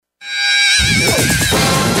Get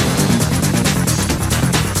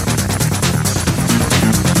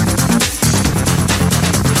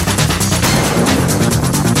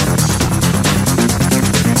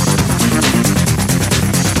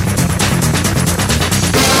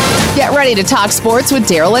ready to talk sports with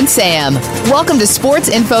Daryl and Sam. Welcome to Sports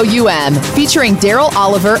Info UM, featuring Daryl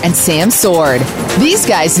Oliver and Sam Sword. These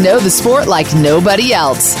guys know the sport like nobody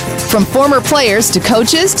else. From former players to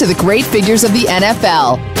coaches to the great figures of the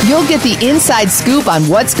NFL, you'll get the inside scoop on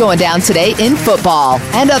what's going down today in football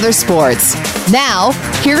and other sports. Now,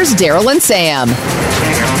 here's Daryl and Sam.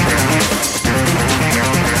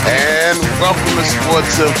 And welcome to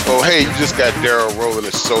Sports Info. Hey, you just got Daryl rolling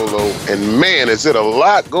his solo. And man, is it a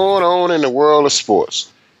lot going on in the world of sports.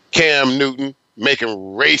 Cam Newton making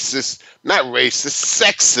sexist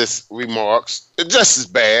remarks. They're just as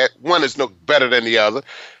bad. One is no better than the other.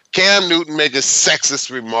 Cam Newton making sexist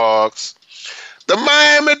remarks. The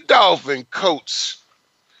Miami Dolphin coach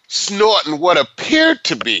snorting what appeared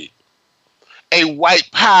to be a white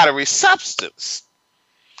powdery substance.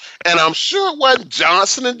 And I'm sure it wasn't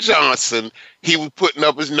Johnson & Johnson he was putting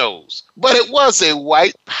up his nose. But it was a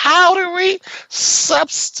white powdery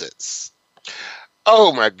substance.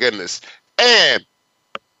 Oh, my goodness. And,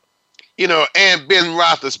 and Ben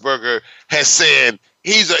Roethlisberger has said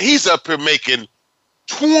he's up here making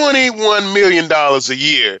 $21 million a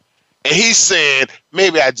year. And he's saying,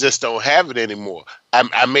 maybe I just don't have it anymore.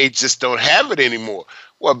 I may just don't have it anymore.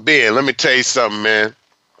 Well, Ben, let me tell you something, man.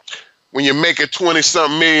 When you're making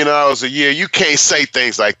 $20-something million a year, you can't say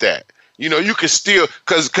things like that. You can still,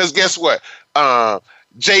 because guess what?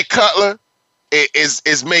 Jay Cutler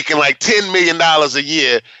is making like $10 million a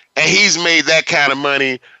year, and he's made that kind of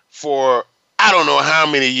money for I don't know how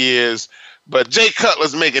many years, but Jay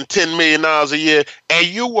Cutler's making $10 million a year, and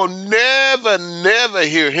you will never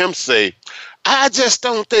hear him say, I just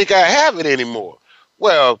don't think I have it anymore.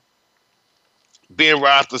 Well, Ben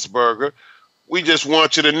Roethlisberger, we just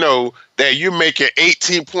want you to know that you're making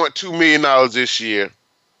 $18.2 million this year,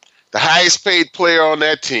 the highest paid player on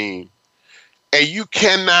that team, and you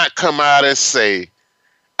cannot come out and say,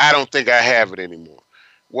 I don't think I have it anymore.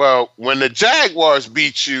 Well, when the Jaguars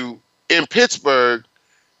beat you in Pittsburgh,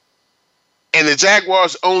 and the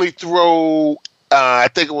Jaguars only throw, I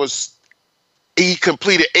think it was, he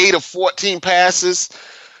completed 8 of 14 passes.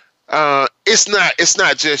 It's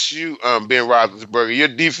not just you, Ben Roethlisberger. Your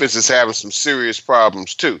defense is having some serious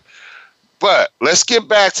problems too. But let's get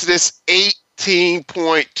back to this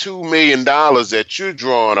 $18.2 million that you're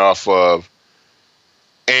drawing off of,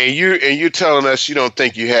 and you're telling us you don't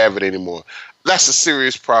think you have it anymore. That's a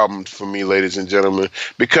serious problem for me, ladies and gentlemen,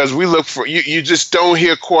 because we look for you just don't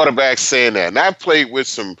hear quarterbacks saying that. And I've played with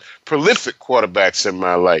some prolific quarterbacks in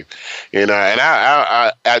my life, and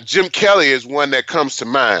I Jim Kelly is one that comes to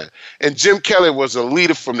mind. And Jim Kelly was a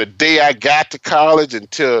leader from the day I got to college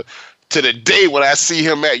until to the day when I see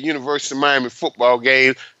him at University of Miami football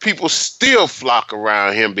games. People still flock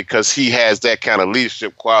around him because he has that kind of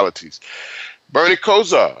leadership qualities. Bernie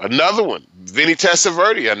Kosar, another one. Vinny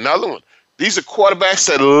Testaverde, another one. These are quarterbacks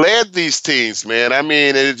that led these teams, man. I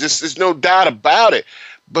mean, there's no doubt about it.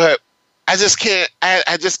 But I just can't.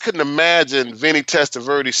 I just couldn't imagine Vinny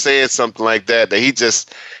Testaverde saying something like that. That he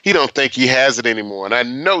don't think he has it anymore. And I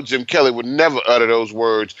know Jim Kelly would never utter those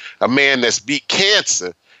words. A man that's beat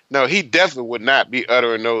cancer. No, he definitely would not be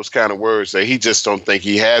uttering those kind of words. That he just don't think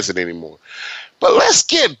he has it anymore. But let's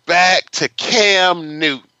get back to Cam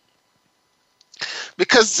Newton.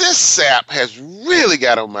 Because this sap has really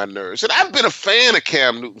got on my nerves. And I've been a fan of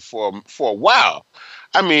Cam Newton for a while.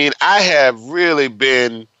 I mean, I have really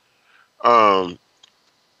been I've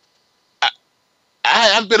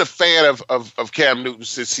been a fan of Cam Newton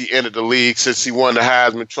since he entered the league, since he won the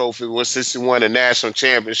Heisman Trophy, since he won the national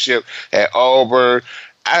championship at Auburn.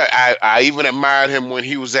 I even admired him when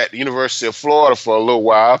he was at the University of Florida for a little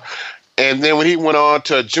while. And then when he went on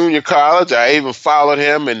to junior college, I even followed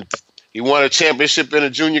him, and he won a championship in a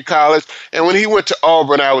junior college. And when he went to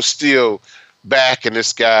Auburn, I was still backing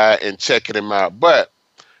this guy and checking him out. But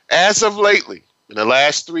as of lately, in the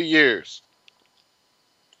last 3 years,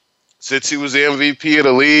 since he was the MVP of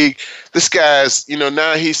the league, this guy's,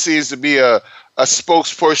 now he seems to be a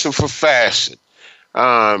spokesperson for fashion.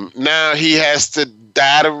 Now he has to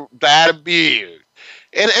dye the beard.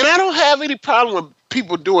 And I don't have any problem with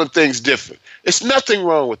people doing things different. There's nothing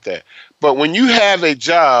wrong with that. But when you have a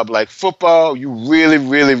job like football, you really,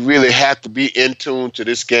 really, really have to be in tune to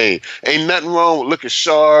this game. Ain't nothing wrong with looking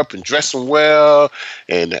sharp and dressing well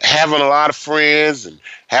and having a lot of friends and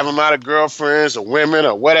having a lot of girlfriends or women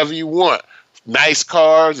or whatever you want. Nice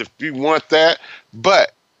cars if you want that.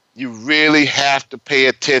 But You really have to pay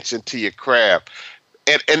attention to your craft.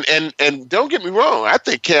 And don't get me wrong, I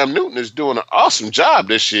think Cam Newton is doing an awesome job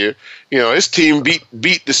this year. You know, his team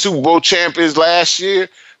beat the Super Bowl champions last year.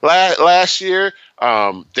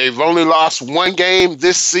 They've only lost one game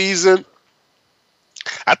this season.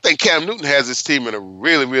 I think Cam Newton has his team in a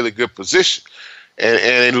really, really good position.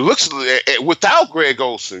 And it looks without Greg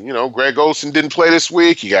Olsen. You know, Greg Olsen didn't play this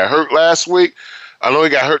week. He got hurt last week. I know he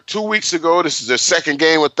got hurt 2 weeks ago. This is their second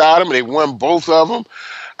game without him, and they won both of them.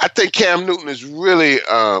 I think Cam Newton is really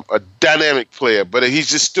a dynamic player, but he's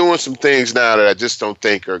just doing some things now that I just don't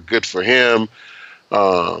think are good for him.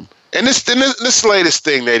 And this latest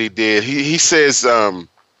thing that he did, he says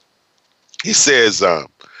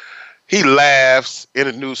he laughs in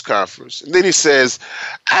a news conference, and then he says,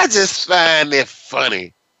 "I just find it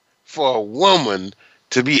funny for a woman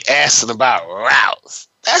to be asking about routes.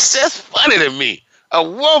 That's just funny to me. A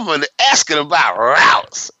woman asking about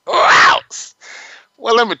routes.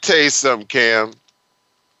 Well, let me tell you something, Cam.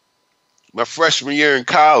 My freshman year in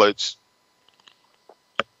college,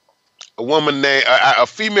 a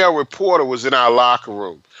female reporter was in our locker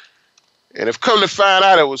room. And if come to find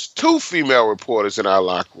out, it was 2 female reporters in our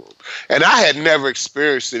locker room. And I had never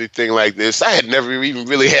experienced anything like this. I had never even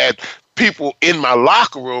really had people in my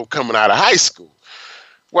locker room coming out of high school.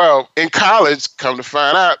 Well, in college, come to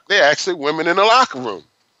find out, they're actually women in the locker room.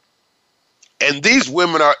 And these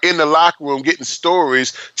women are in the locker room getting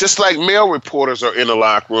stories, just like male reporters are in the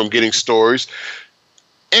locker room getting stories.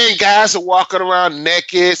 And guys are walking around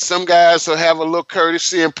naked. Some guys will have a little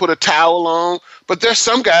courtesy and put a towel on. But there's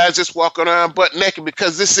some guys just walking around butt naked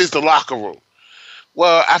because this is the locker room.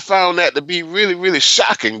 Well, I found that to be really, really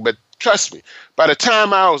shocking. But trust me, by the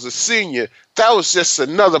time I was a senior, that was just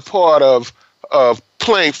another part of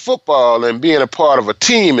playing football and being a part of a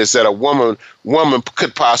team, is that a woman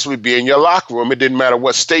could possibly be in your locker room. It didn't matter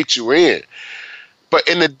what state you were in. But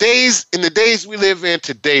in the days we live in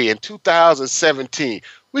today, in 2017,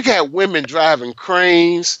 we got women driving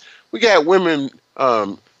cranes. We got women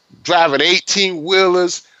driving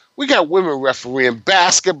 18-wheelers. We got women refereeing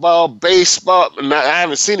basketball, baseball. I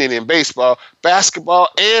haven't seen any in baseball, basketball,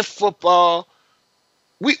 and football.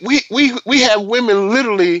 We have women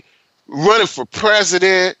literally running for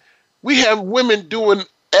president. We have women doing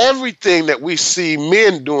everything that we see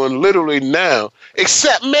men doing literally now,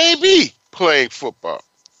 except maybe playing football.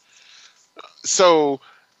 So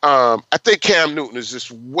I think Cam Newton is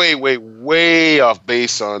just way, way, way off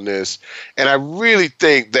base on this. And I really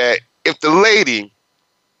think that if the lady,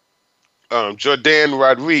 Jordan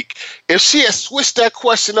Rodriguez, if she had switched that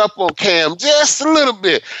question up on Cam just a little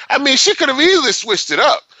bit, I mean, she could have easily switched it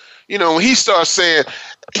up. You know, when he starts saying,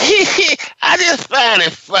 I just find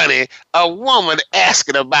it funny, a woman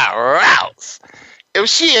asking about routes. If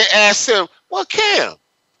she had asked him, well, Cam,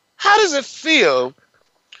 how does it feel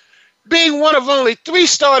being one of only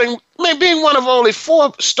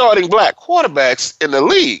 4 starting black quarterbacks in the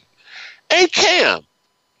league? And Cam,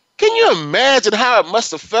 can you imagine how it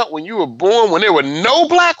must have felt when you were born when there were no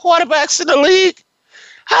black quarterbacks in the league?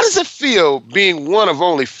 How does it feel being one of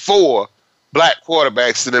only 4 black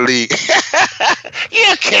quarterbacks in the league?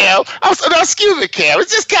 Yeah, Cam. Excuse me, Cam.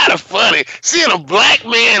 It's just kind of funny seeing a black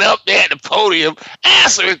man up there at the podium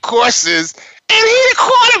answering questions, and he's the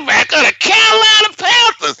quarterback of the Carolina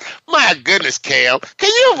Panthers. My goodness, Cam. Can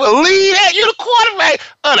you believe that? You're the quarterback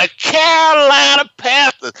of the Carolina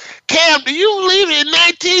Panthers. Cam, do you believe in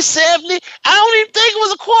 1970? I don't even think it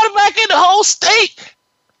was a quarterback in the whole state.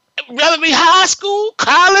 Whether it be high school,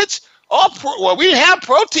 college, or well, we didn't have a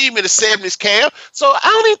pro team in the 70s, Cam. So I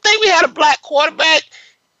don't even think we had a black quarterback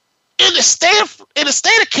in the state of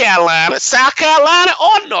Carolina, South Carolina,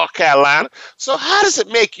 or North Carolina. So how does it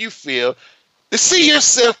make you feel to see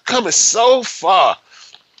yourself coming so far?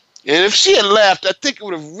 And if she had left, I think it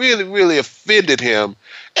would have really, really offended him.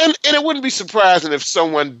 And it wouldn't be surprising if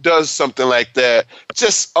someone does something like that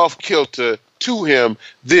just off kilter to him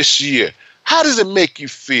this year. How does it make you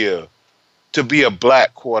feel to be a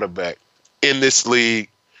black quarterback in this league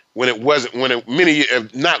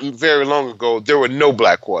not very long ago, there were no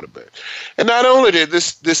black quarterbacks? And not only did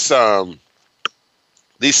these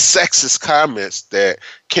sexist comments that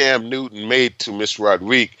Cam Newton made to Miss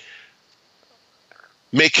Rodriguez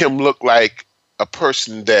make him look like a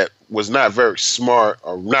person that was not very smart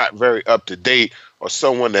or not very up to date or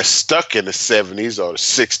someone that's stuck in the 70s or the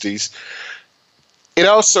 60s, it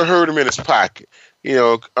also hurt him in his pocket. You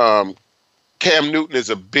know, Cam Newton is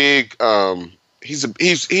a big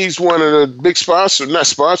he's one of the big sponsors, not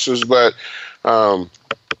sponsors, but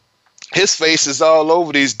his face is all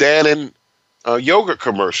over these Dannon yogurt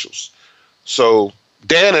commercials. So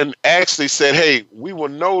Dannon actually said, hey, we will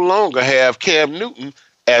no longer have Cam Newton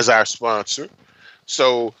as our sponsor.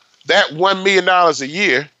 So that $1 million a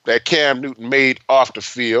year that Cam Newton made off the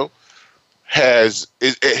field is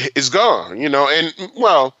gone, and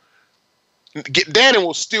well, Dannon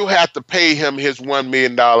will still have to pay him his $1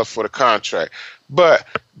 million for the contract, but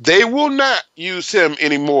they will not use him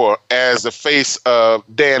anymore as the face of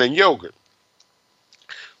Dannon Yogurt.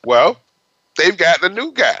 Well, they've got the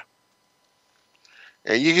new guy.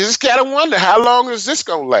 And you just gotta wonder, how long is this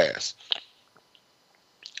gonna last?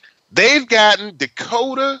 They've gotten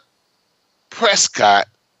Dakota Prescott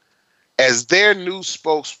as their new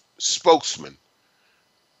spokesman.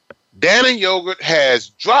 Dannon Yogurt has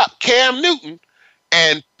dropped Cam Newton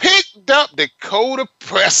and picked up Dakota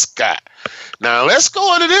Prescott. Now, let's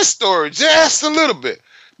go into this story just a little bit,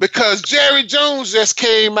 because Jerry Jones just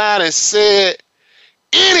came out and said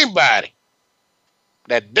anybody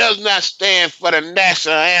that does not stand for the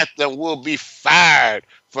national anthem will be fired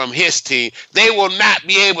from his team. They will not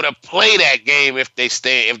be able to play that game if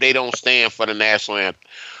they don't stand for the national anthem.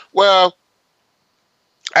 Well,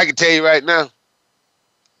 I can tell you right now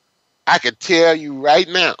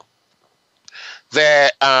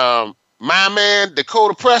that my man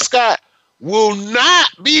Dakota Prescott will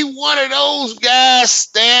not be one of those guys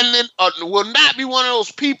standing, or will not be one of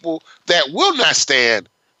those people that will not stand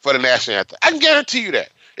for the national anthem. I can guarantee you that.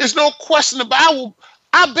 There's no question about it.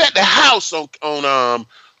 I bet the house on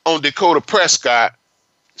Dakota Prescott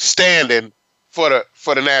standing for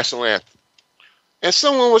the national anthem. And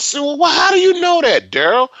someone would say, well, how do you know that,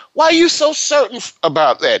 Daryl? Why are you so certain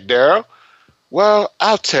about that, Daryl? Well,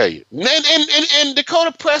 I'll tell you. And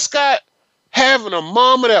Dakota Prescott having a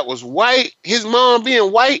mama that was white, his mom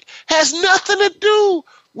being white, has nothing to do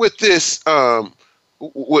with this,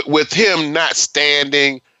 with him not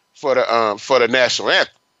standing for the national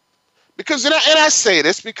anthem. Because, and I say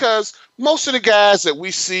this because most of the guys that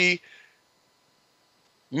we see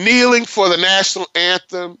kneeling for the national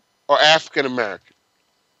anthem are African American.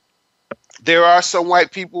 There are some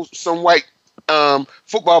white people, some white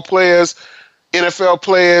football players, NFL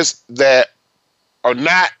players that are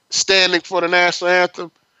not standing for the national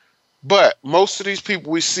anthem, but most of these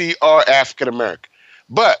people we see are African American.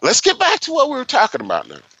 But let's get back to what we were talking about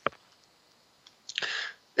now,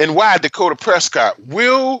 and why Dakota Prescott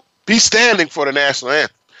will be standing for the national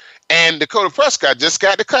anthem. And Dakota Prescott just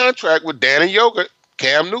got the contract with Dannon Yogurt,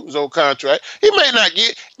 Cam Newton's old contract. He may not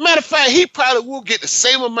get, matter of fact, he probably will get the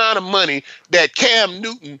same amount of money that Cam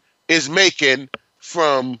Newton is making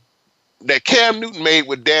that Cam Newton made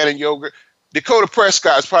with Dannon Yogurt. Dakota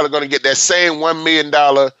Prescott is probably going to get that same $1 million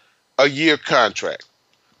a year contract.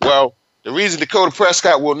 Well, the reason Dakota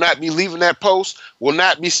Prescott will not be leaving that post, will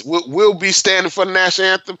be standing for the national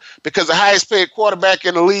anthem, because the highest paid quarterback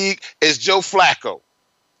in the league is Joe Flacco.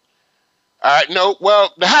 All right, no,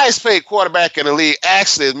 well, the highest paid quarterback in the league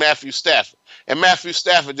actually is Matthew Stafford. And Matthew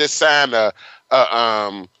Stafford just signed a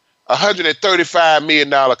 $135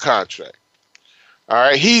 million contract. All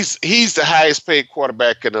right, he's the highest paid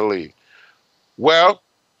quarterback in the league. Well,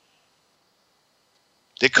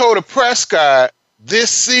 Dakota Prescott this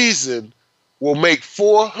season will make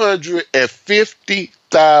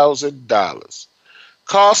 $450,000.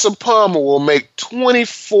 Carson Palmer will make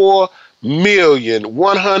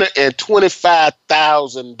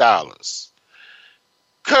 $24,125,000.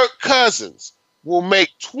 Kirk Cousins will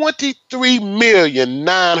make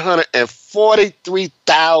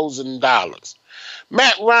 $23,943,000.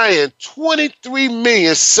 Matt Ryan,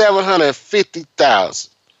 $23,750,000.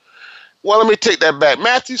 Well, let me take that back.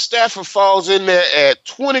 Matthew Stafford falls in there at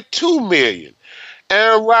 $22 million.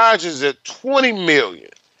 Aaron Rodgers at $20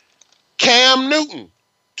 million. Cam Newton,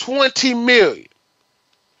 $20 million.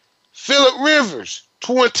 Phillip Rivers,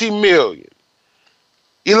 $20 million.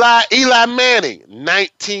 Eli Manning,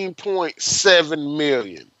 $19.7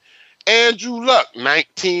 million. Andrew Luck,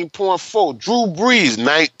 $19.4. Drew Brees,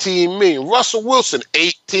 $19 million. Russell Wilson,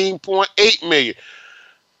 $18.8 million.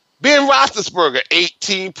 Ben Roethlisberger,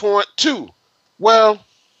 $18.2. Well,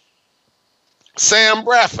 Sam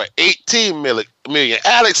Bradford, $18 million.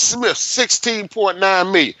 Alex Smith,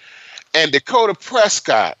 $16.9 million. And Dakota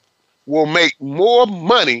Prescott will make more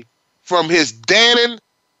money from his Dannon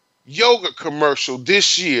Yogurt commercial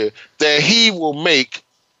this year than he will make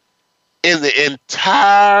in the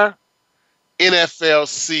entire NFL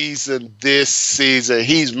season this season.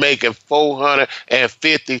 He's making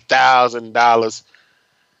 $450,000.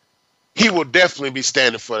 He will definitely be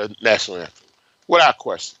standing for the national anthem, without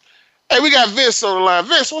question. Hey, we got Vince on the line.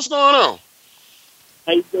 Vince, what's going on?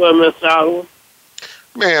 How you doing, Mr. Oliver?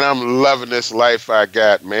 Man, I'm loving this life I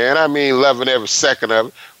got, man. I mean, loving every second of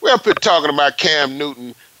it. we're up here talking about Cam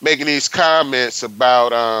Newton making these comments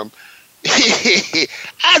about, I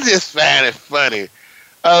just find it funny.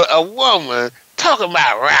 A woman talking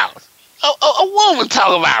about routes. A woman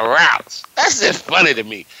talking about routes. That's just funny to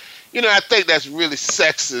me. I think that's really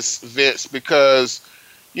sexist, Vince, because,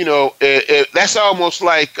 that's almost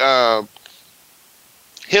like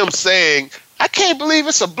him saying, I can't believe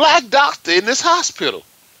it's a black doctor in this hospital.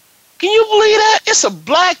 Can you believe that? It's a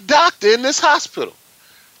black doctor in this hospital.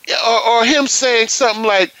 Or him saying something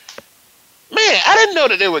like, man, I didn't know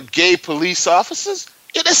that there were gay police officers.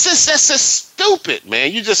 That's just stupid,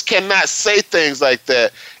 man. You just cannot say things like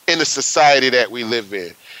that in the society that we live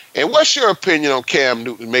in. And what's your opinion on Cam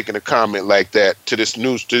Newton making a comment like that to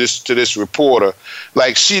this reporter,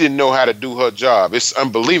 like she didn't know how to do her job? It's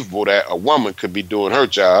unbelievable that a woman could be doing her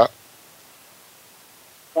job.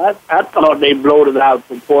 I thought they blowed it out of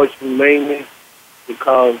proportion mainly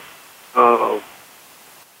because,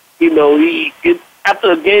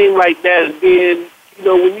 after a game like that, and then,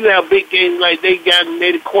 when you have big games like they got and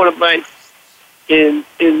they the quarterbacks, and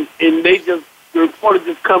they just, the reporter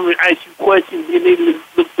just come and ask you questions, and they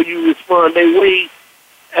look for you to respond. They wait.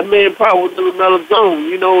 That man probably was in another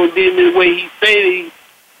zone, and then the way he said it,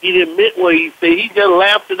 he didn't admit what he said. He just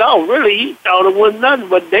laughed it off. Really, he thought it wasn't nothing,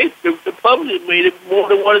 but the public made it more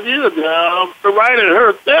than what it is. The writer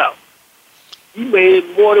herself, he made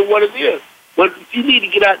it more than what it is. But you need to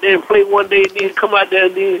get out there and play one day, and then come out there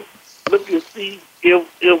and then look and see if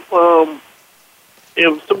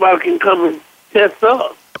somebody can come and test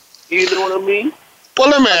us. You know what I mean? Well,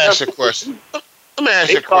 let me ask you a question. Vince. Let me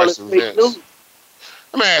ask you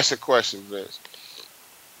a question, Vince.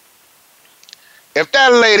 If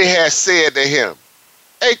that lady had said to him,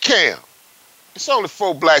 hey, Cam, it's only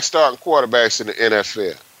 4 black starting quarterbacks in the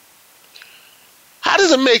NFL. How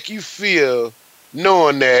does it make you feel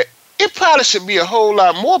knowing that it probably should be a whole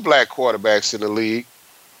lot more black quarterbacks in the league?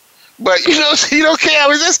 But, Cam,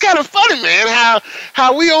 it's just kind of funny, man,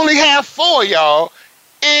 how we only have 4, y'all,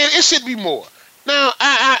 and it should be more. Now,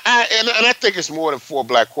 I think it's more than 4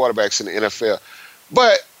 black quarterbacks in the NFL.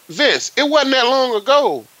 But, Vince, it wasn't that long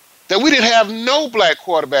ago that we didn't have no black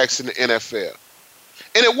quarterbacks in the NFL.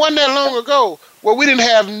 And it wasn't that long ago where we didn't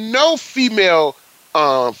have no female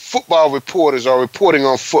football reporters or reporting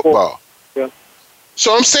on football. Yeah.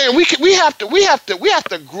 So I'm saying we have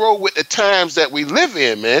to grow with the times that we live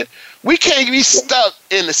in, man. We can't be stuck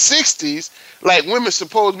in the 60s like women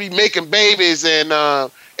supposed to be making babies and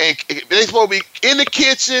they supposed to be in the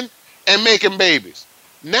kitchen and making babies.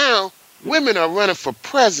 Now women are running for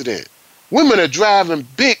president. Women are driving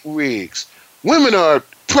big rigs. Women are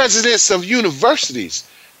presidents of universities.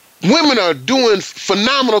 Women are doing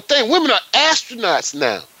phenomenal things. Women are astronauts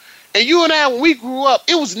now. And you and I, when we grew up,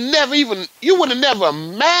 it was never even, you would have never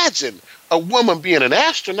imagined a woman being an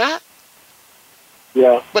astronaut.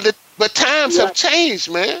 Yeah. But times have changed,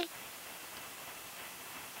 man.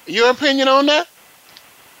 Your opinion on that?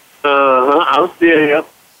 I'm still here.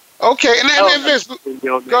 Okay, and then Vince,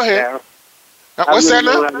 go ahead. What's that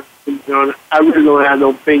now? I really don't have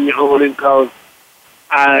no opinion on it because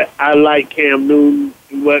I like Cam Newton,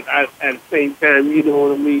 but at the same time, you know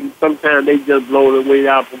what I mean? Sometimes they just blow it way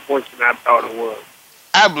out of proportion I thought it was.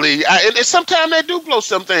 I believe, and sometimes they do blow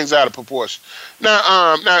some things out of proportion.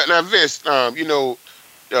 Now, Vince,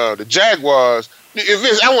 the Jaguars.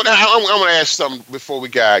 Vince, I want to ask you something before we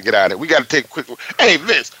get out of it. We got to take a quick. Hey,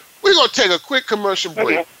 Vince, we're gonna take a quick commercial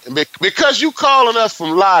break, okay. And because you calling us from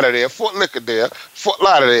Fort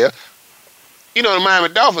Lauderdale, the Miami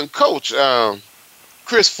Dolphin coach,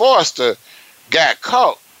 Chris Forrester, got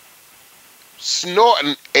caught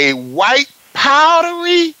snorting a white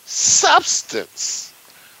powdery substance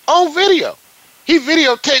on video. He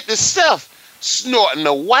videotaped himself snorting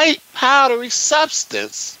a white powdery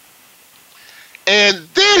substance, and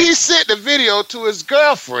then he sent the video to his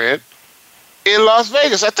girlfriend in Las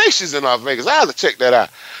Vegas. I think she's in Las Vegas. I have to check that out.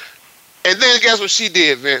 And then guess what she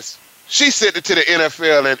did, Vince? She sent it to the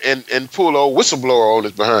NFL and pulled a whistleblower on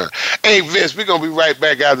his behind. Hey, Vince, we're going to be right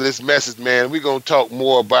back after this message, man. We're going to talk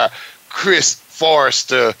more about Chris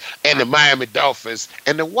Forrester and the Miami Dolphins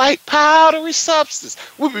and the white powdery substance.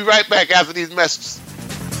 We'll be right back after these messages.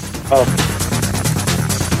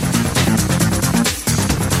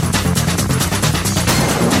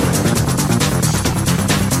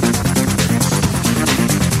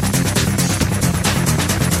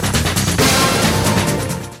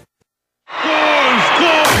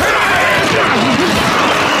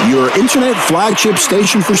 Your internet flagship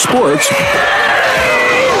station for sports.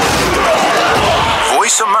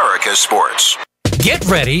 Voice America Sports. Get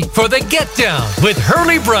ready for the Get Down with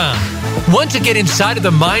Hurley Brown. Want to get inside of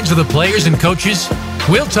the minds of the players and coaches?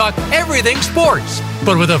 We'll talk everything sports,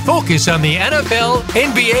 but with a focus on the NFL,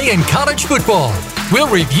 NBA, and college football. We'll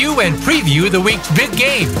review and preview the week's big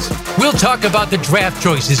games. We'll talk about the draft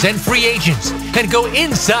choices and free agents and go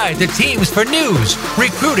inside the teams for news,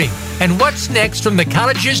 recruiting, and what's next from the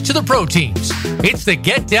colleges to the pro teams. It's the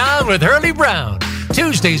Get Down with Hurley Brown.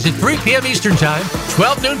 Tuesdays at 3 p.m. Eastern Time,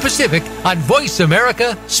 12 noon Pacific on Voice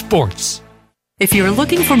America Sports. If you're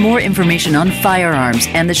looking for more information on firearms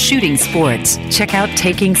and the shooting sports, check out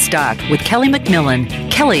Taking Stock with Kelly McMillan.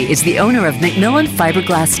 Kelly is the owner of McMillan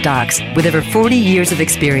Fiberglass Stocks with over 40 years of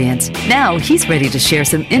experience. Now he's ready to share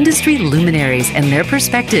some industry luminaries and their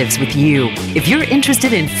perspectives with you. If you're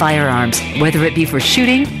interested in firearms, whether it be for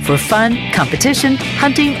shooting, for fun, competition,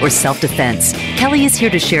 hunting, or self-defense, Kelly is here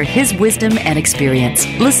to share his wisdom and experience.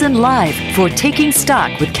 Listen live for Taking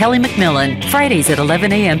Stock with Kelly McMillan, Fridays at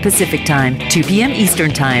 11 a.m. Pacific Time, 2 p.m.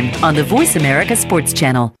 Eastern Time on the Voice America Sports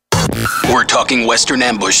Channel. We're talking Western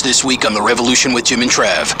Ambush this week on The Revolution with Jim and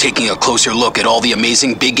Trav, taking a closer look at all the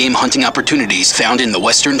amazing big game hunting opportunities found in the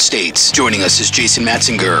Western states. Joining us is Jason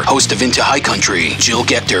Matzinger, host of Into High Country, Jill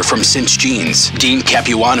Gechter from Cinch Jeans, Dean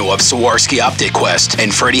Capuano of Sawarski Optic Quest,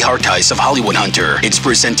 and Freddie Hartice of Hollywood Hunter. It's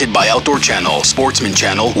presented by Outdoor Channel, Sportsman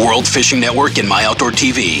Channel, World Fishing Network, and My Outdoor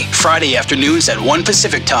TV. Friday afternoons at 1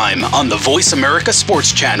 Pacific Time on the Voice America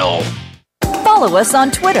Sports Channel. Follow us on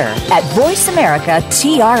Twitter at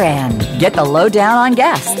VoiceAmericaTRN. Get the lowdown on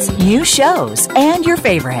guests, new shows, and your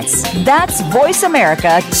favorites. That's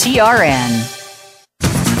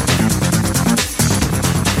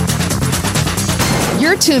VoiceAmericaTRN.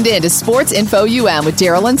 You're tuned in to Sports Info UM with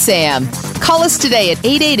Daryl and Sam. Call us today at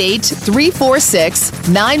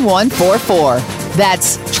 888-346-9144.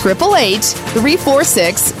 That's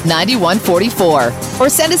 888-346-9144. Or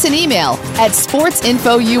send us an email at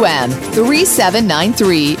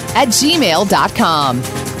sportsinfoum3793@gmail.com.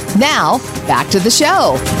 Now, back to the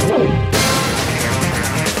show.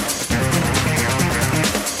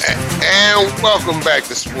 And welcome back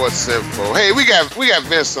to Sports Info. Hey, we got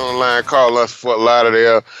Vince on the line, calling us Fort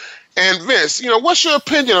Lauderdale. And Vince, what's your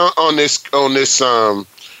opinion on this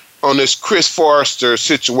Chris Forrester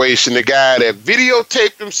situation? The guy that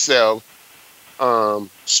videotaped himself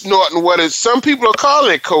snorting what is, some people are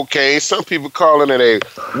calling it cocaine, some people calling it a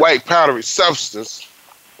white powdery substance.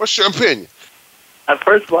 What's your opinion?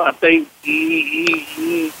 First of all, I think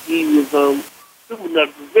he was doing up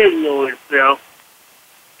the video himself,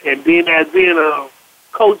 and being a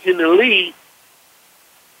coach in the league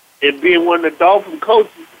and being one of the Dolphin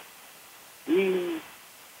coaches, he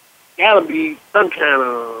gotta be some kind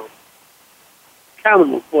of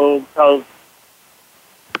accountable for him, because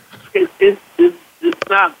it's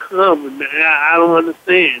not common. I don't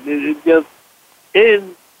understand. It just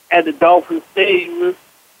in at the Dolphin Stadium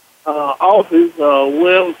office,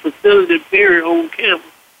 facility period on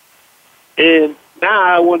campus, and now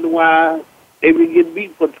I wonder why they've been getting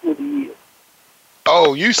beat for 20 years.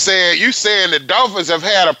 Oh, you saying the Dolphins have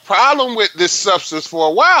had a problem with this substance for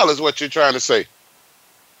a while, is what you're trying to say?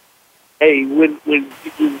 Hey, when believe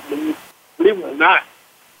it or not,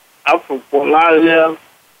 I'm from Fort Lauderdale.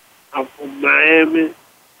 I'm from Miami.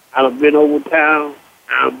 I've been over town.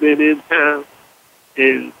 I've been in town,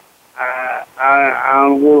 and I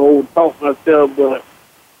don't want to overtalk myself, but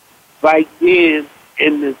back then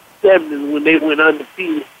in the 70s when they went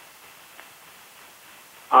undefeated.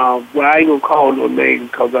 Well, I ain't gonna call no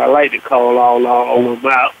names because I like to call all of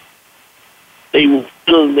them out. They were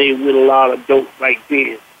filling with a lot of dope back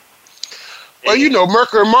then. Well,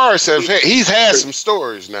 Mercury Morris he's had some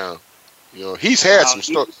stories now. He's had some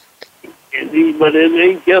stories. But it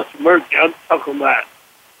ain't just Mercury. I'm talking about.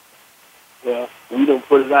 Well, we don't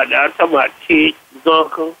put it out there. I'm talking about Kid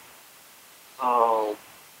Zunker.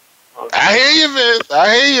 I hear you, Vince.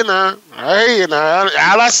 I hear you now.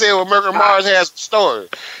 All I said was Mercury Morris has some stories.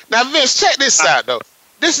 Now, Vince, check this out, though.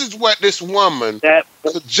 This is what this woman,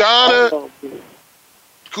 Kujana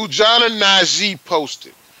Najee,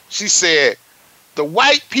 posted. She said, "The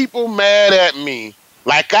white people mad at me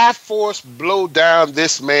like I forced blow down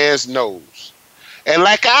this man's nose. And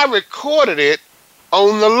like I recorded it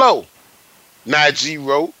on the low." Najee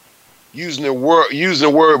wrote, using the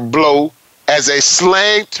word blow as a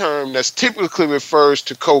slang term that's typically refers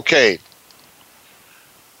to cocaine.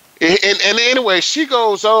 And anyway, she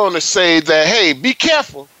goes on to say that, hey, be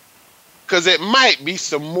careful, because it might be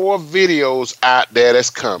some more videos out there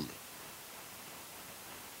that's coming.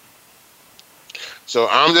 So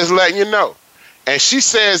I'm just letting you know. And she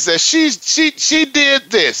says that she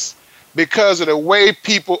did this because of the way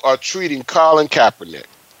people are treating Colin Kaepernick.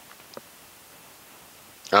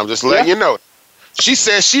 I'm just letting you know. She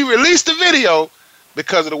said she released the video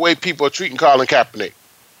because of the way people are treating Colin Kaepernick.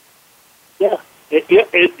 Yeah.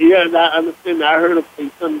 And I understand. I heard her say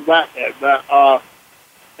something about that, but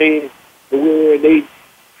saying the way they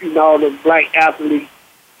treating all the black athletes,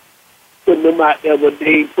 putting them out there, but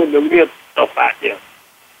they ain't putting the real stuff out there.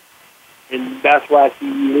 And that's why she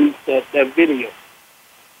released that video.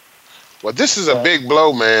 Well, this is a big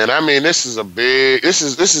blow, man. I mean, this is big. And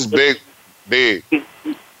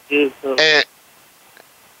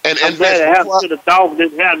I'm glad it happened to the Dolphins.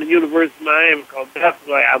 Didn't happen to the University of Miami, because that's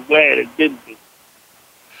why I'm glad it didn't be.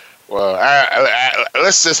 Well, I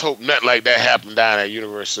let's just hope nothing like that happened down at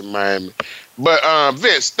University of Miami. But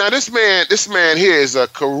Vince, now this man here is a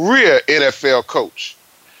career NFL coach.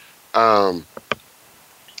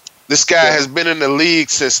 This guy has been in the league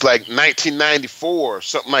since like 1994 or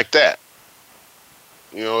something like that.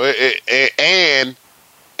 You know, and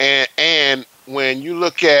when you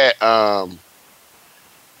look at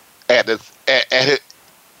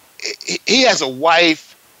he has a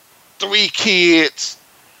wife, 3 kids.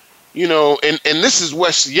 You know, and this is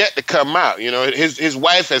what's yet to come out. You know, his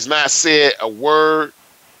wife has not said a word.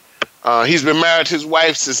 He's been married to his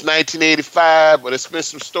wife since 1985, but there's been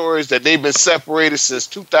some stories that they've been separated since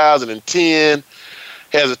 2010.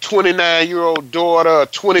 Has a 29-year-old daughter, a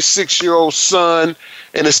 26-year-old son,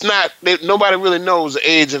 and it's not. Nobody really knows the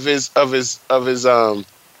age of his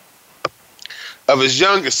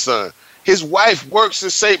youngest son. His wife works in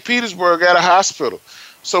St. Petersburg at a hospital.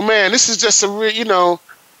 So, man, this is just a real, you know.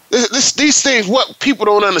 These things, what people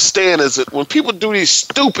don't understand is that when people do these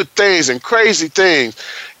stupid things and crazy things,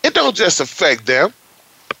 it don't just affect them.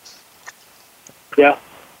 Yeah.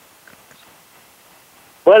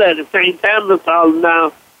 But at the same time, that's all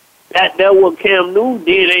now. That what Cam Newton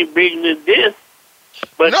did ain't bigger than this.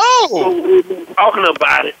 But no, we've been talking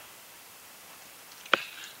about it.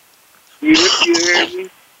 You hear me?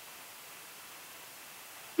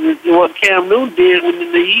 What Cam Newton did when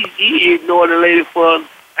he ignored the lady for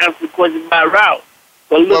asking the question about route.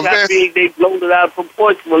 But look how big they blown it out of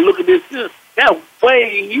proportion. But look at this. That's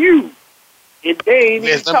way huge. And they ain't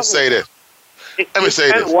even let me say this. Let me say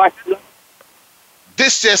this.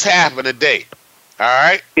 This just happened today. All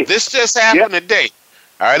right? This just happened today.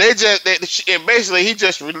 All right? She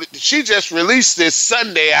just released this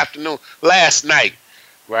Sunday afternoon, last night.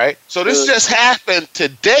 Right? So this just happened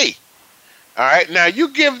today. All right? Now, you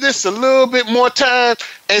give this a little bit more time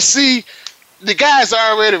and see, the guy's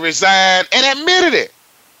already resigned and admitted it.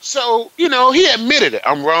 So, you know, he admitted it.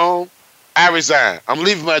 I'm wrong. I resign. I'm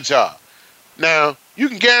leaving my job. Now, I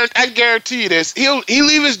can guarantee you this. He'll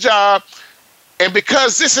leave his job, and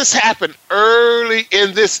because this has happened early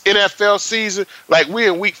in this NFL season, like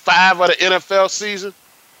we're in week 5 of the NFL season,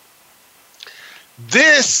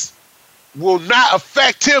 this will not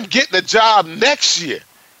affect him getting a job next year.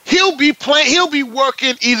 He'll be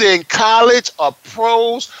working either in college or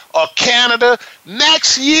pros or Canada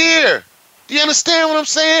next year. Do you understand what I'm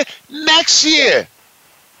saying? Next year.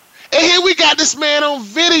 And here we got this man on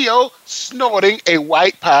video snorting a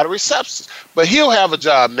white powdery substance. But he'll have a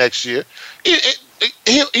job next year.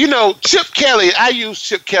 You know, Chip Kelly, I use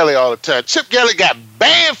Chip Kelly all the time. Chip Kelly got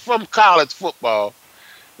banned from college football.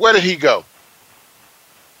 Where did he go?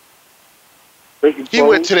 He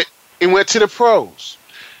went to the pros.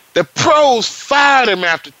 The pros fired him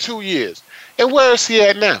after 2 years. And where is he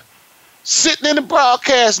at now? Sitting in the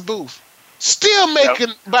broadcast booth. Still making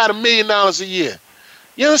about $1 million a year.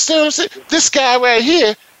 You understand what I'm saying? This guy right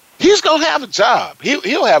here, he's going to have a job.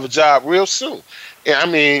 He'll have a job real soon. I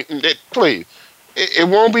mean, please, it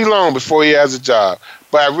won't be long before he has a job.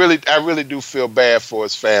 But I really do feel bad for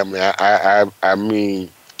his family. I mean,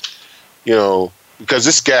 you know, because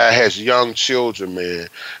this guy has young children, man.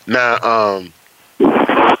 Now,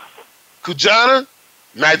 Kujana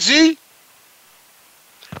Najee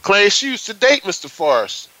claims she used to date Mr.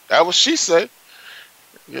 Forrest. That was she said.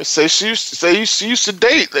 You say she used to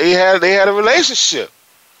date. They had a relationship.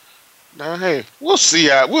 Now, hey, we'll see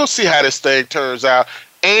how this thing turns out.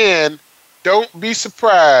 And don't be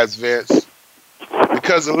surprised, Vince,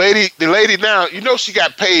 because the lady now, you know, she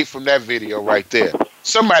got paid from that video right there.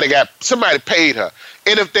 Somebody paid her.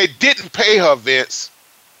 And if they didn't pay her, Vince,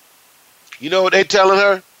 you know what they telling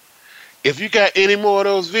her? If you got any more of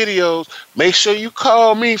those videos, make sure you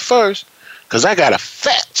call me first, because I got a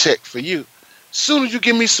fat check for you. As soon as you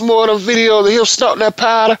give me some more of them videos of him snorting that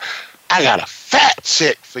powder, I got a fat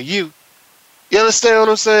check for you. You understand what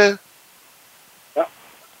I'm saying? Yeah.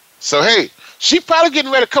 So, hey, she probably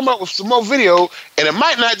getting ready to come up with some more video, and it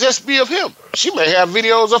might not just be of him. She may have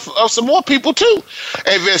videos of some more people, too.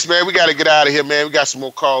 Hey, Vince, man, we got to get out of here, man. We got some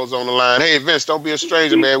more callers on the line. Hey, Vince, don't be a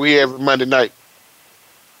stranger, man. We here every Monday night.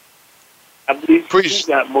 I believe she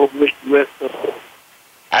got more rest of her.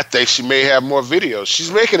 I think she may have more videos.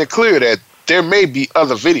 She's making it clear that there may be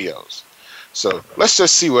other videos. So let's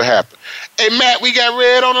just see what happens. Hey, Matt, we got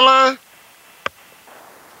Red on the line?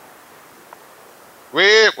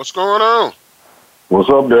 Red, what's going on? What's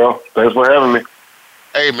up, Dale? Thanks for having me.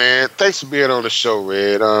 Hey, man, thanks for being on the show,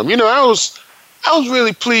 Red. I was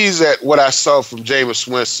really pleased at what I saw from Jameis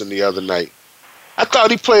Winston the other night. I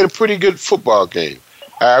thought he played a pretty good football game.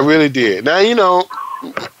 I really did. Now,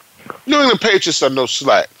 New England Patriots are no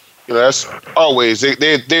slack. That's always they're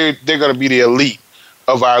going to be the elite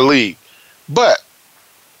of our league. But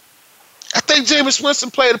I think Jameis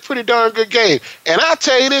Winston played a pretty darn good game. And I'll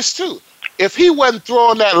tell you this, too. If he wasn't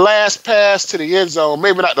throwing that last pass to the end zone,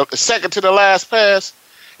 maybe not the second to the last pass,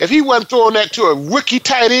 if he wasn't throwing that to a rookie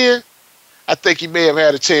tight end, I think he may have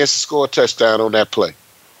had a chance to score a touchdown on that play.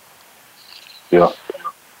 Yeah.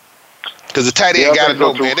 Because the tight end got to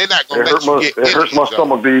know, man, they're not going to let you get in. It hurts my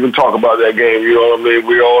stomach to even talk about that game. You know what I mean?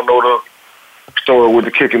 We all know the story with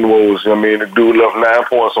the kicking woes. I mean, the dude left 9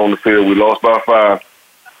 points on the field. We lost by 5.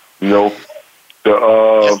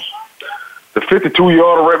 The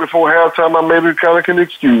 52-yarder right before halftime, I maybe kind of can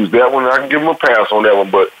excuse that one. I can give him a pass on that one.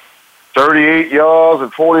 But 38 yards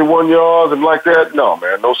and 41 yards and like that, no,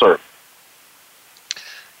 man, no, sir.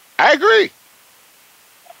 I agree.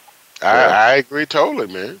 I agree totally,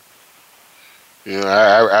 man.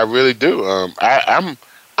 I really do. I'm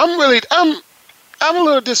a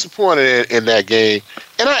little disappointed in that game,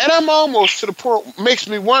 and I'm almost to the point makes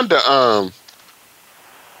me wonder.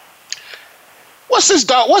 What's this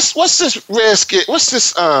dog? What's this Redskin? What's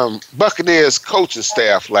this Buccaneers coaching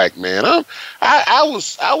staff like, man? I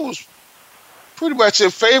was pretty much in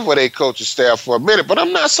favor of their coaching staff for a minute, but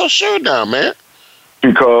I'm not so sure now, man.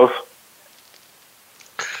 Because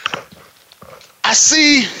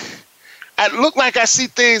I look like I see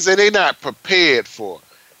things that they're not prepared for,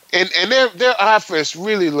 and their offense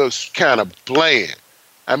really looks kind of bland.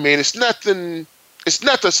 I mean, it's nothing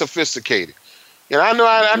sophisticated. I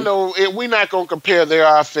know we're not going to compare their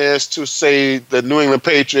offense to, say, the New England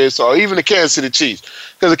Patriots or even the Kansas City Chiefs,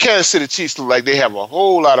 because the Kansas City Chiefs look like they have a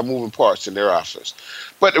whole lot of moving parts in their offense.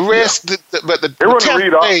 But the rest, they run the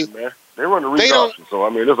read option, man. They run the read option. So I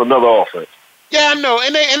mean, there's another offense. Yeah, I know,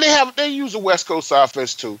 and they use a West Coast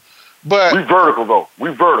offense too. But we vertical though. We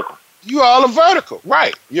vertical. You all are vertical,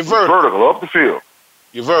 right? You're vertical. Vertical up the field.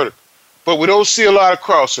 You're vertical, but we don't see a lot of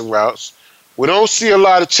crossing routes. We don't see a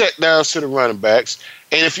lot of check downs to the running backs.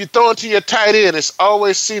 And if you throw it to your tight end, it's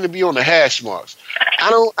always seem to be on the hash marks. I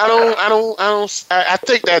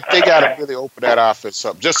think that they got to really open that offense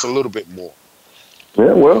up just a little bit more.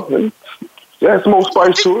 Yeah, well, there's some more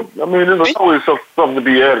spice to it. I mean, there's always something to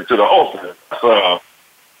be added to the offense. I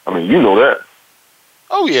mean, you know that.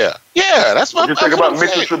 Oh, yeah. Yeah, that's what I'm saying. You think about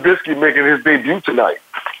Mitchell Trubisky making his debut tonight.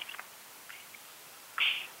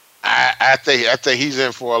 I think he's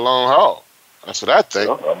in for a long haul. That's what I think.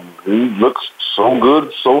 He looks so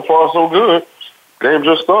good. So far, so good. Game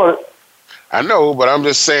just started. I know, but I'm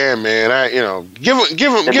just saying, man. Give him a.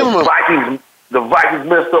 The Vikings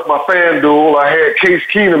messed up my fan duel. I had Case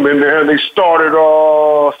Keenum in there, and they started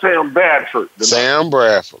Sam Bradford. Sam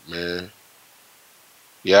Bradford, man.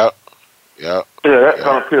 Yep. Yeah, that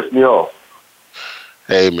kind of pissed me off.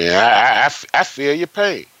 Hey, man, I feel your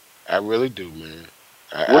pain. I really do, man.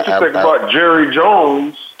 What you think about Jerry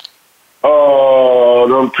Jones?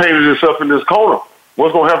 Done painted himself in this corner.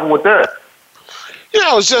 What's gonna happen with that?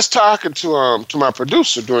 I was just talking to my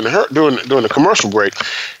producer during the commercial break,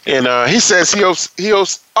 and he says he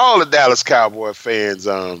hopes all the Dallas Cowboy fans,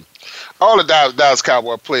 all the Dallas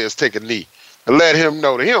Cowboy players take a knee and let him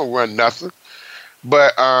know that he don't run nothing.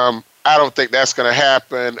 But I don't think that's going to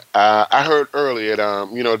happen. I heard earlier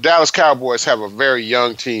that Dallas Cowboys have a very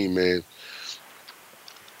young team, man.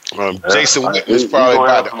 Jason Witten is probably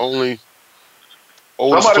about the only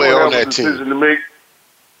oldest player on that team. To make.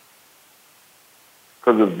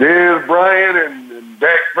 Because of Dez Bryant and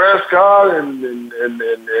Dak Prescott and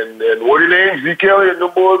what he named, Zeke Elliott, no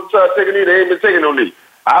boys start taking knee. They ain't been taking no knee.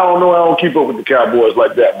 I don't know. I don't keep up with the Cowboys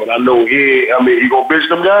like that, but I know he gonna bench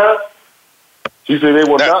them guys. She said they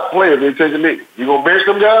will not play if they take a knee. You gonna bench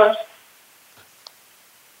them guys?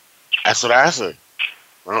 That's what I say.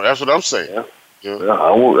 That's what I'm saying. Yeah.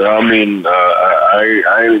 I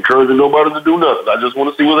ain't encouraging nobody to do nothing. I just want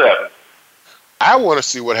to see what happens. I want to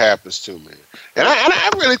see what happens too, man. And I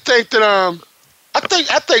really think that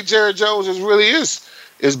I think Jerry Jones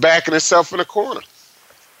is backing himself in the corner.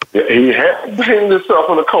 Yeah, he has backing himself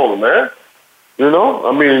in the corner, man. I don't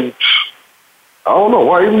know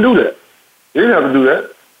why he even do that. He didn't have to do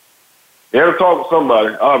that. He had to talk to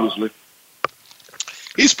somebody, obviously.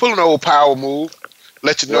 He's pulling an old power move,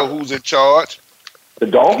 let you know who's in charge. The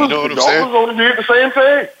Dolphins, you know what I'm saying? only did the same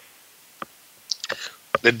thing.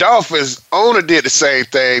 The Dolphins owner did the same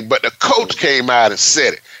thing, but the coach came out and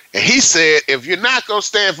said it. And he said, if you're not going to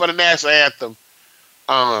stand for the national anthem,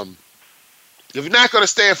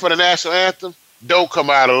 don't come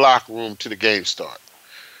out of the locker room till the game starts.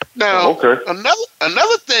 Now,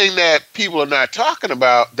 another thing that people are not talking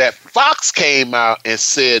about, that Fox came out and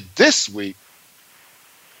said this week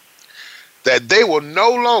that they will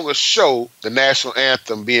no longer show the national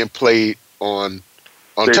anthem being played on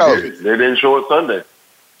television. They didn't show it Sunday.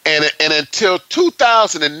 And until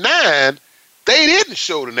 2009, they didn't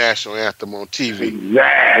show the national anthem on TV.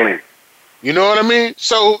 Exactly. You know what I mean?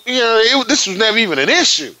 So, this was never even an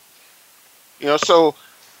issue. So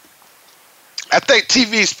I think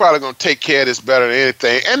TV is probably going to take care of this better than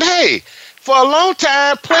anything. And, hey, for a long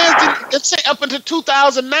time, players didn't, let's say up until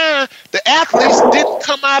 2009, the athletes didn't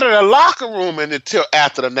come out of the locker room until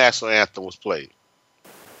after the national anthem was played.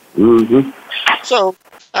 Mm-hmm. So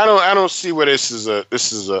I don't see where this is a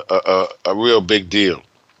real big deal.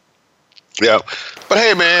 Yeah, but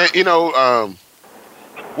hey, man,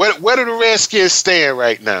 where do the Redskins stand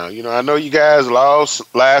right now? I know you guys lost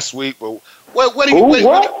last week, but what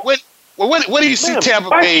do you see Tampa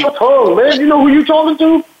Bay? Man, you know who you talking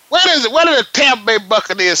to? Where do the Tampa Bay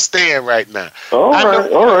Buccaneers stand right now? All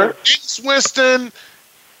right. James Winston.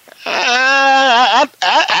 I'm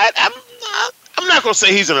not going to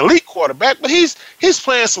say he's an elite quarterback, but he's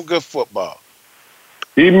playing some good football.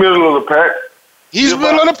 He's middle of the pack. He's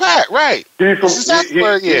middle of the pack, right? He above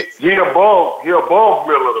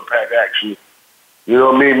middle of the pack, actually. You know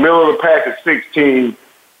what I mean? Middle of the pack is 16,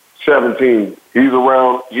 17. He's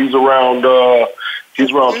around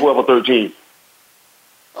 12 or 13.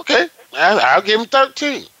 Okay, I'll give him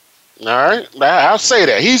 13. All right, I'll say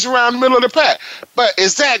that. He's around the middle of the pack. But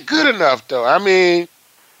is that good enough, though? I mean,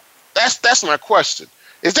 that's my question.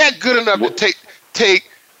 Is that good enough to take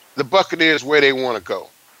the Buccaneers where they want to go?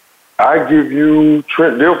 I give you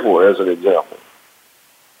Trent Dilfer as an example.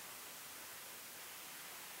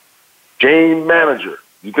 Game manager.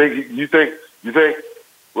 You think?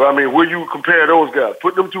 Well, I mean, where you compare those guys?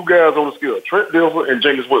 Put them two guys on the scale: Trent Dilfer and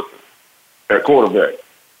Jameis Winston at quarterback.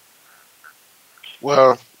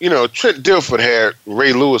 Well, Trent Dilfer had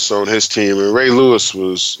Ray Lewis on his team, and Ray Lewis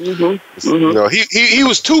was, he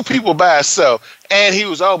was two people by himself, and he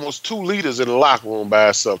was almost two leaders in the locker room by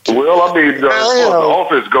himself, too. Well, I mean, as far as the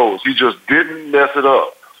offense goes, he just didn't mess it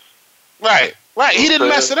up. Right. He didn't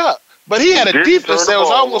mess it up, but he had a defense that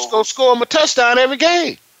was almost going to score him a touchdown every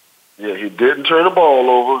game. Yeah, he didn't turn the ball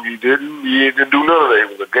over. He didn't do none of that.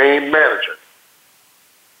 He was a game manager.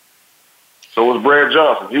 So was Brad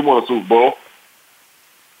Johnson. He won a Super Bowl.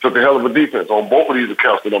 Took a hell of a defense on both of these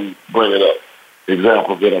accounts that I'm bringing up,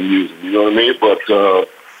 examples that I'm using. You know what I mean? But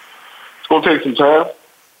it's going to take some time.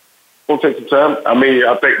 I mean,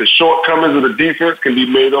 I think the shortcomings of the defense can be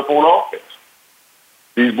made up on offense.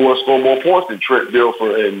 These boys score more points than Trent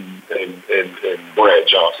Dilfer and Brad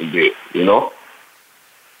Johnson did.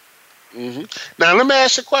 Mm-hmm. Now let me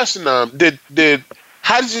ask you a question. How did you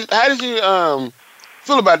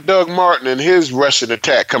feel about Doug Martin and his rushing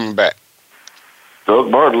attack coming back?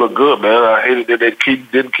 Doug Martin looked good, man. I hated that they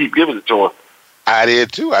didn't keep giving it to him. I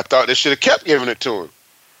did too. I thought they should have kept giving it to him.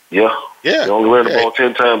 Yeah. They only ran the ball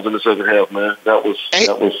 10 times in the second half, man. That was.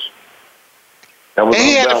 And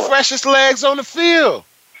he had the freshest legs on the field.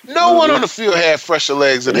 No one on the field had fresher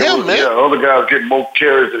legs than him, man. Yeah, other guys getting more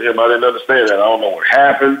carries than him. I didn't understand that. I don't know what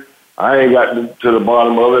happened. I ain't gotten to the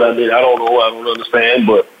bottom of it. I don't know. I don't understand,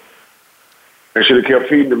 but they should have kept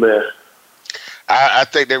feeding the man. I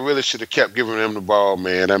think they really should have kept giving him the ball,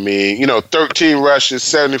 man. I mean, 13 rushes,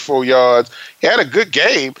 74 yards. He had a good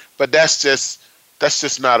game, but that's just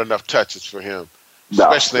not enough touches for him,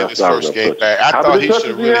 especially in his first game back. I thought he should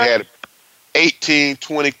have really had 18,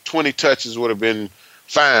 20 touches would have been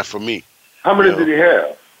fine for me. How many did he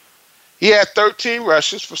have? He had 13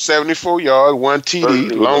 rushes for 74 yards, 1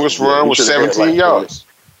 TD. Longest run was 17 yards.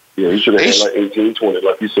 Yeah, he should have had like 18, 20,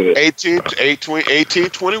 like you said. 18,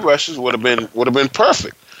 20 rushes would have been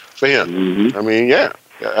perfect for him. Mm-hmm. I mean, yeah.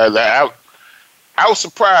 I was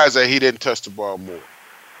surprised that he didn't touch the ball more.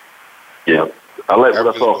 Yeah. I like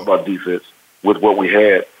what I thought about defense with what we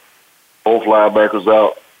had. Both linebackers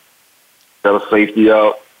out. Got a safety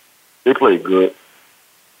out. They played good.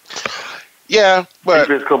 Yeah, but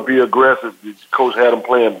defense can be aggressive. The coach had them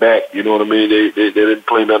playing back. You know what I mean? They didn't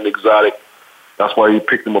play nothing exotic. That's why he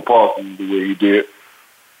picked them apart the way he did.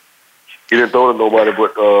 He didn't throw to nobody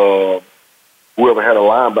but whoever had a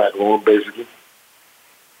linebacker on him, basically.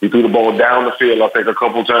 He threw the ball down the field, I think, a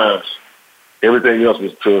couple times. Everything else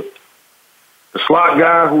was to the slot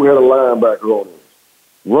guy who had a linebacker on him,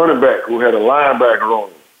 running back who had a linebacker on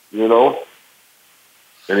him, you know?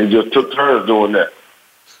 And he just took turns doing that.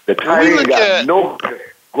 The tight end got no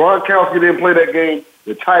 – Gronkowski didn't play that game.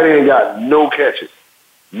 The tight end got no catches.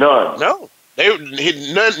 None. No. They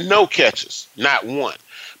hit no catches. Not one.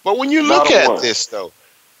 But when you look at this, though,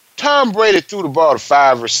 Tom Brady threw the ball to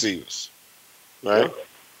 5 receivers, right? Yeah.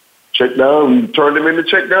 Check down. We turned him into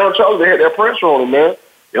check down Charlie. They had that pressure on him, man.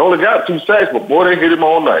 He only got 2 sacks, but boy, they hit him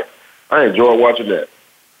all night. I enjoyed watching that.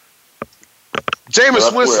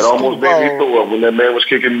 Jameis Winston almost made me throw up when that man was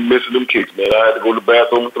missing them kicks, man. I had to go to the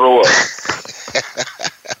bathroom and throw up.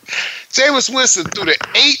 Jameis Winston threw to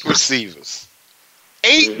 8 receivers.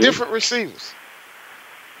 8 different receivers.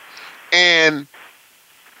 And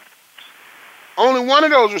only one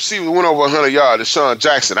of those receivers went over 100 yards, Deshaun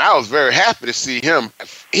Jackson. I was very happy to see him.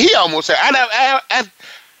 He almost had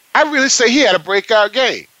 – I really say he had a breakout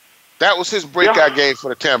game. That was his breakout game for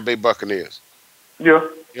the Tampa Bay Buccaneers. Yeah.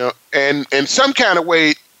 You know, and in some kind of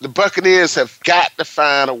way, the Buccaneers have got to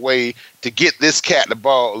find a way to get this cat the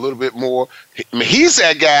ball a little bit more. I mean, he's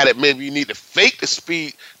that guy that maybe you need to fake the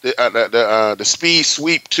speed, the speed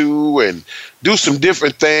sweep to, and do some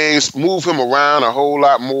different things, move him around a whole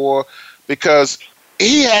lot more, because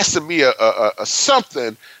he has to be a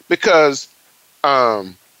something. Because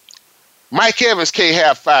Mike Evans can't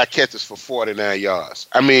have 5 catches for 49 yards.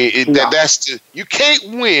 I mean, you can't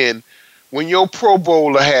win when your Pro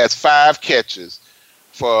Bowler has 5 catches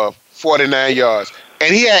for 49 yards,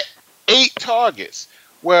 and he had 8 targets.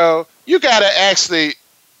 Well, you got to actually,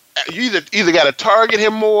 you either got to target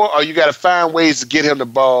him more, or you got to find ways to get him the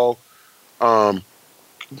ball. I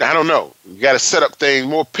don't know. You got to set up things,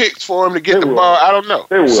 more picks for him to get the ball. I don't know.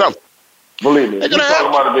 They will. Something. Believe me. We're talking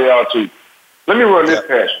about it out too. Let me run this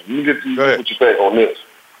past you. You get what you think on this.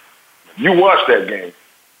 You watch that game.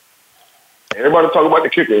 Everybody talk about the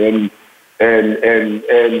kicker,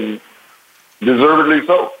 and deservedly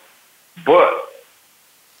so. But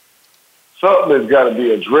something has got to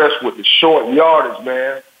be addressed with the short yardage,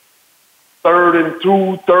 man. 3rd and 2,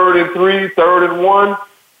 3rd and 3, 3rd and 1,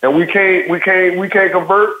 and we can't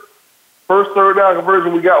convert. First 3rd down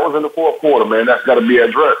conversion we got was in the 4th quarter, man. That's got to be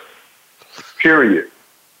addressed. Period.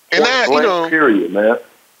 And that, period, man.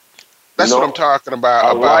 That's what I'm talking about.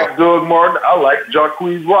 I like Doug Martin. I like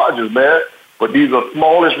Jacquizz Rodgers, man. But these are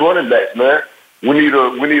smallest running backs, man. We need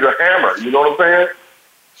a hammer. You know what I'm saying?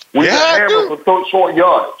 We need a hammer for short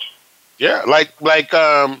yardage. Yeah, like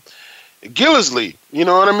Gillislee. You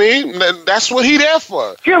know what I mean? That's what he there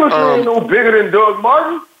for. Gillislee ain't no bigger than Doug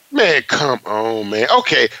Martin. Man, come on, man.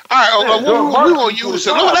 Okay, all right. We won't use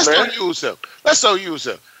him. No, let's don't use him. Let's don't use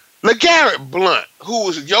him. LeGarrette Blount, who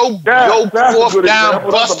was your 4th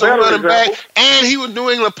down buster running back, and he was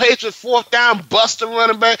New England Patriots 4th down buster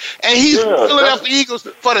running back, and he's Philadelphia Eagles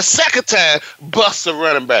for the 2nd time buster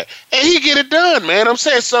running back, and he get it done, man. I'm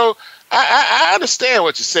saying, so I understand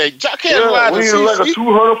what you're saying. We need like a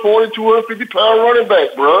 240, 250-pound running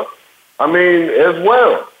back, bro. I mean, as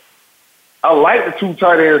well. I like the 2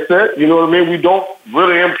 tight end set. You know what I mean? We don't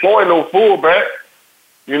really employ no fullback.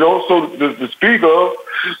 You know, so the speaker,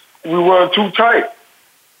 we run 2 tight.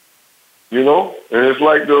 You know, and it's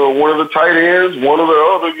like one of the tight ends, one of the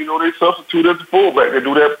other. You know, they substitute as the fullback. They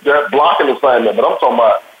do that blocking assignment. But I'm talking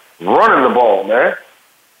about running the ball, man.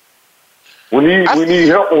 We need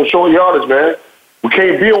help on short yardage, man. We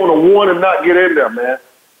can't be on the 1 and not get in there, man.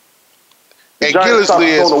 And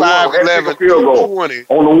Gillislee is 5'11", 220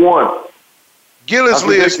 on the 1.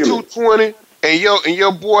 Gillislee is 220. And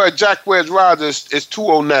your boy Jacquizz Rodgers is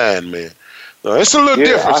 209, man. No, it's a little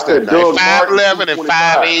difference there. 5'11" and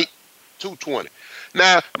 5'8", 220.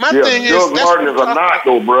 Now, my thing is, Doug Martin is a knot,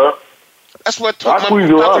 though, bro. That's what I'm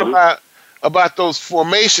talking about those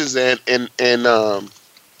formations and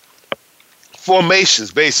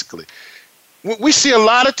formations, basically. We see a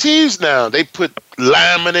lot of teams now. They put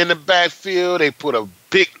linemen in the backfield. They put a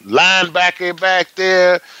big linebacker back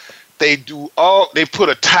there. They put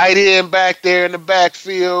a tight end back there in the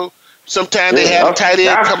backfield. Sometimes they have a tight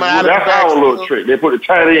end come out of the backfield. That's our little trick. They put a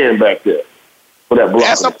tight end back there for that blocker.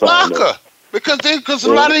 That's a blocker. Because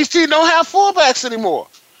a lot of these teams don't have fullbacks anymore.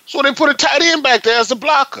 So they put a tight end back there as a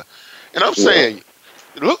blocker. And I'm saying,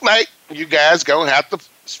 it look like you guys going to have to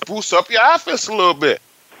spruce up your offense a little bit.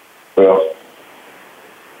 Well.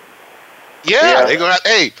 Yeah. They're going to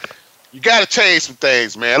have, you got to change some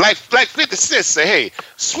things, man. Like 50 Cent say, hey,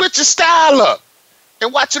 switch your style up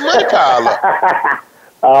and watch your money pile up.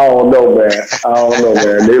 I don't know, man.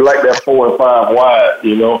 They like that 4 and 5 wide,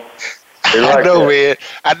 you know. I know, Red.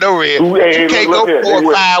 You can't go 4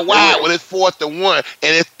 or 5 wide when it's 4th and 1,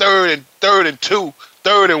 and it's third and 2,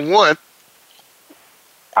 3rd and 1.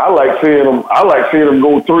 I like seeing them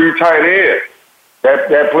go 3 tight ends.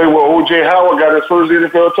 That play where O.J. Howard got his first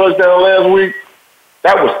NFL touchdown last week.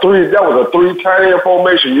 That was a 3 tight end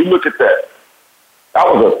formation. You look at that. That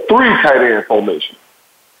was a 3 tight end formation.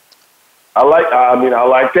 I like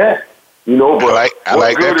that. You know, but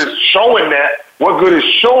what good is showing that? What good is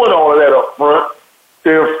showing all of that up front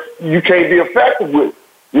if you can't be effective with it?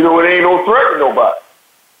 You know, it ain't no threat to nobody.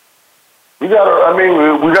 We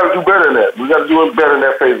gotta do better than that. We gotta do it better in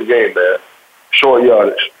that phase of the game, man. Short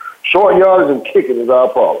yardage and kicking is our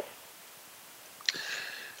problem.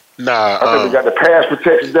 Nah, I think we got the pass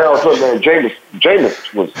protection down. So, man,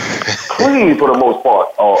 Jameis was clean for the most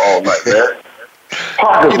part all night, man.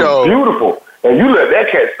 Pocket was beautiful. And you let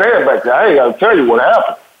that cat stand back there. I ain't got to tell you what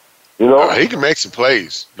happened. You know? He can make some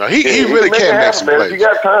plays. No, he really can make some plays. You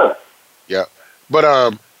got time. Yeah.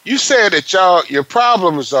 But you said that your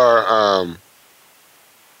problems are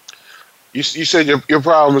you said your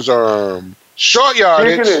problems are short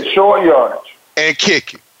yardage. Kicking and short yardage. And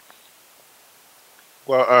kicking.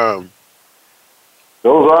 Well,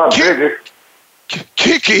 those are biggest.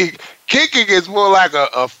 Kicking is more like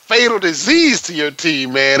a fatal disease to your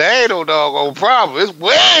team, man. That ain't no doggone problem. It's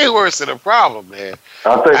way worse than a problem, man.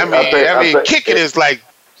 I mean, kicking is like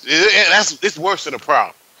it's worse than a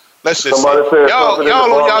problem. Let's just say y'all on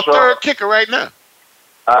y'all 3rd kicker right now.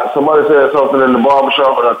 Somebody said something in the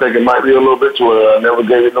barbershop, and I think it might be a little bit to it. I never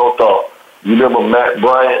gave it no thought. You remember Matt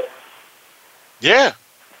Bryant? Yeah.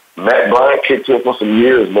 Matt Bryant kicked him for some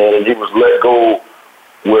years, man, and he was let go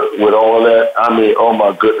with all of that. I mean, oh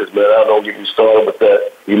my goodness, man, I don't get me started with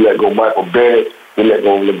that. He let go Michael Bennett. He let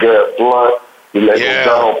go LeGarrette Blount. He let go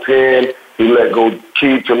Donald Penn. He let go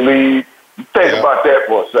Keith Talib. Think about that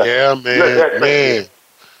for a second. Yeah, man.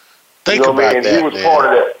 Think about that, and he was part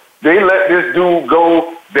of that. They let this dude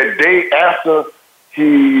go the day after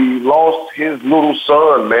he lost his little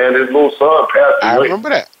son, man. His little son passed away. I remember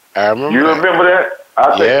that. Remember that?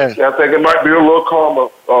 I think it might be a little karma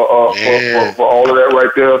for all of that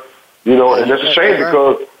right there. You know, and it's a shame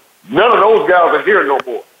because none of those guys are here no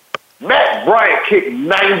more. Matt Bryant kicked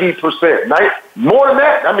 90%. More than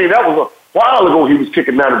that. I mean, that was a while ago he was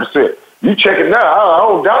kicking 90%. You check it now. I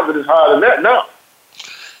don't doubt that it's higher than that now.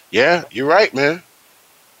 Yeah, you're right, man.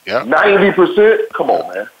 Yeah. 90%? Come on,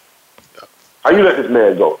 man. How you let this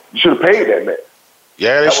man go? You should have paid that man.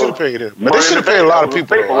 Yeah, they should have paid him. But they should have paid a lot of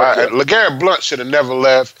people. LeGarrette Blount should have never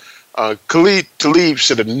left. Khalid Talib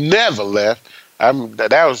should have never left. Hey,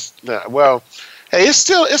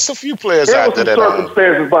 it's a few players out there that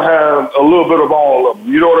circumstances behind a little bit of all of them.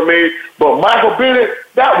 You know what I mean? But Michael Bennett,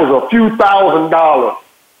 that was a few $1,000s.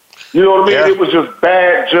 You know what I mean? Yeah. It was just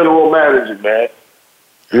bad general managing, man.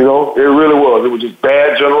 You know, it really was. It was just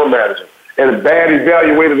bad general managing and bad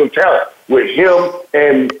evaluators of talent. With him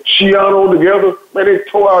and Shiano together, man, they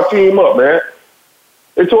tore our team up, man.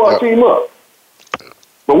 They tore our team up.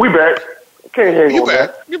 But we back. Can't hang on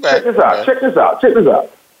that. You back. Check this out. Go ahead.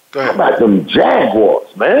 How about them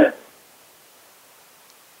Jaguars, man?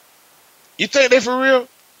 You think they for real?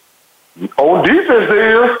 On defense,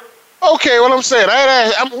 they is. Okay, what I'm saying,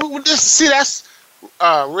 that's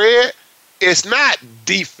Red. It's not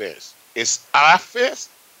defense. It's offense,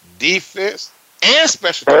 defense, and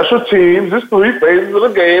special teams. Special teams. It's 3 phases of the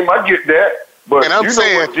game. I get that. But know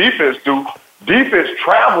what defense do? Defense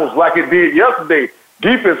travels like it did yesterday.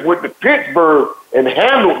 Defense went to Pittsburgh and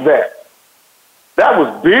handled that. That was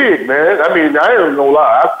big, man. I mean, I ain't even gonna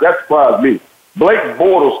lie. That surprised me. Blake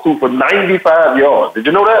Bortles threw for 95 yards. Did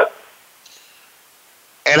you know that?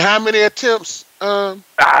 And how many attempts? I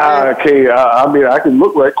can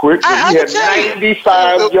look right quick. He had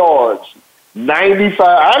 95 yards. 95.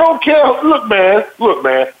 I don't care. Look,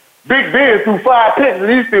 man. Big Ben threw 5 picks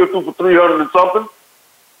and he still threw for 300 and something.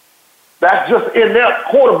 That's just in that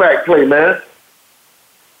quarterback play, man.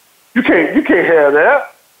 You can't have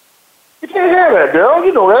that. You can't have that, Darryl.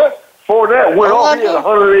 You know that. Fournette went off. He had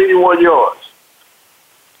 181 yards.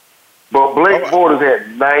 But Blake Bortles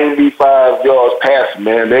had 95 yards passing,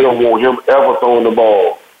 man. They don't want him ever throwing the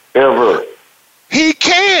ball. Ever. He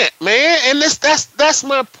can't, man. And that's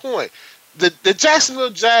my point. The Jacksonville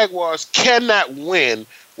Jaguars cannot win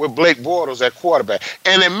with Blake Bortles at quarterback.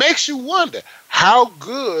 And it makes you wonder, how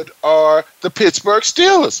good are the Pittsburgh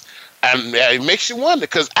Steelers? And it makes you wonder,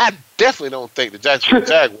 because I definitely don't think the Jacksonville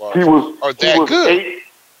Jaguars are that good.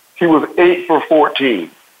 He was 8 for 14.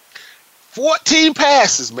 14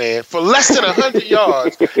 passes, man, for less than 100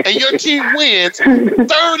 yards, and your team wins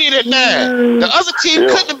 30-9. The other team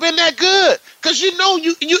couldn't have been that good. Because you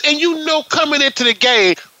know coming into the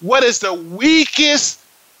game what is the weakest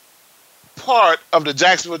part of the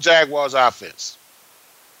Jacksonville Jaguars offense?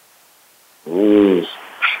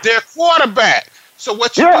 Their quarterback. So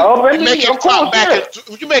what you do?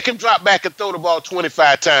 You make him drop back and throw the ball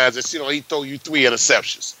 25 times, and he throw you 3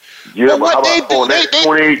 interceptions. Yeah, but what they do?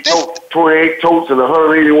 28 totes and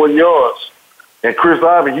 181 yards. And Chris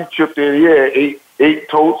Ivory, he chipped in. He had eight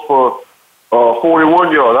totes for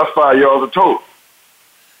 41 yards. That's 5 yards a tote.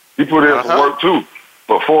 He put in some work too.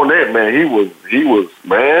 But Fournette, man, he was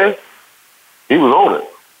on it.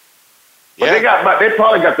 But they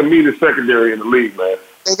probably got the meanest secondary in the league, man.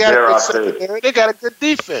 They got a good secondary. They got a good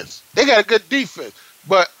defense.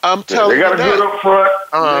 But I'm telling you, they got a good up front.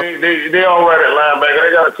 They all right at linebacker.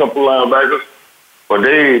 They got a couple linebackers, but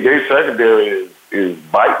they secondary is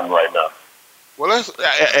biting right now. Well,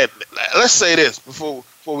 let's say this before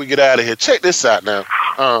we get out of here. Check this out now.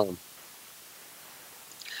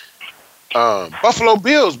 Buffalo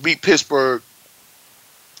Bills beat Pittsburgh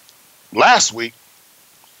last week.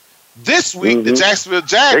 This week, the Jacksonville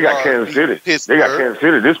Jaguars they got Kansas City. They got Kansas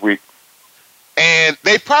City this week, and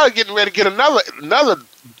they probably getting ready to get another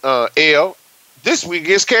L this week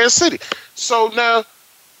against Kansas City. So now,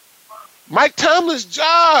 Mike Tomlin's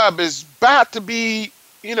job is about to be,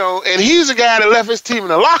 and he's a guy that left his team in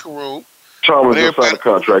the locker room. Tomlin just signed a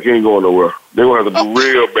contract. He ain't going nowhere. They're going to have to do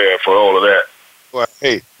real bad for all of that. Well,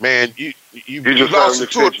 hey, man, you lost to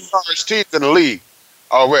 2 of the first teams in the league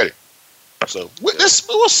already. So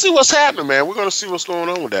we'll see what's happening, man. We're gonna see what's going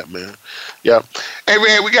on with that, man. Yeah. Hey,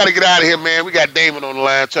 man, we got to get out of here, man. We got Damon on the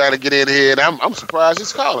line trying to get in here, and I'm surprised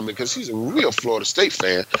he's calling me because he's a real Florida State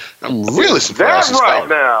fan. I'm really surprised. That's right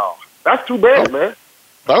now. That's too bad, man.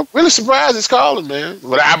 I'm really surprised he's calling, man.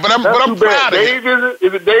 But I'm proud of him. Dave,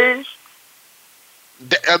 is it Dave?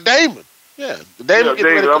 Damon. Yeah, David. Yeah,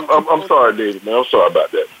 David. I'm sorry, David, man. I'm sorry about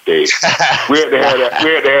that, Dave. We had to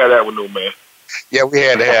have that one, though, man. Yeah, we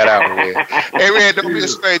had to have that one, man. Hey, man, don't be a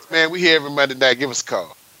stranger, man. We here every Monday night. Give us a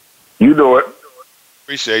call. You know it.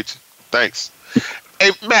 Appreciate you. Thanks.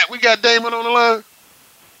 Hey, Matt, we got Damon on the line?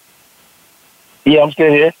 Yeah, I'm still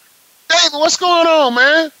here. Damon, what's going on,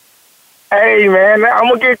 man? Hey, man, I'm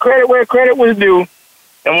going to give credit where credit was due.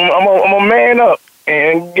 I'm going to man up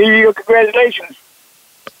and give you congratulations.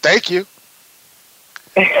 Thank you.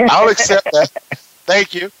 I'll accept that.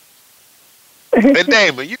 Thank you. And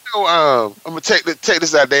Damon, I'm gonna take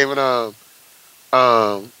this out, Damon. I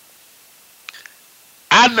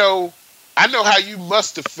know how you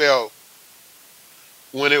must have felt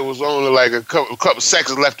when it was only like a couple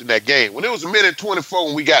seconds left in that game. When it was 1:24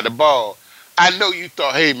 when we got the ball, I know you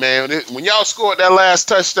thought, hey man, when y'all scored that last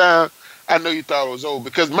touchdown, I know you thought it was over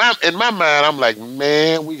because in my mind I'm like,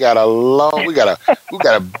 man, we got a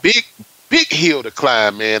big hill to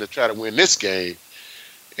climb, man, to try to win this game.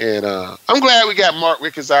 And I'm glad we got Mark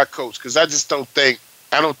Richt as our coach because I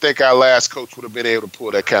don't think our last coach would have been able to pull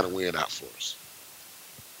that kind of win out for us.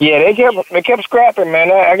 Yeah, they kept scrapping, man.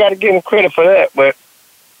 I got to give them credit for that, but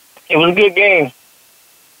it was a good game.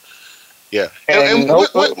 Yeah, and more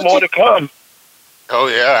to come. Oh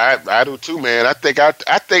yeah, I do too, man. I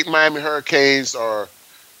think Miami Hurricanes are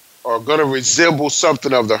going to resemble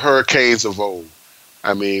something of the Hurricanes of old.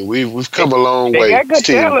 I mean, we've come a long way. They got good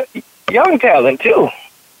talent, young talent too.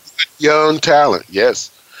 Young talent,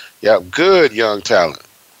 yes. Yeah, good young talent.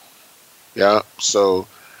 Yeah, so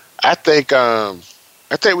I think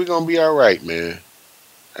we're gonna be all right, man.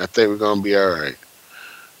 I think we're gonna be all right.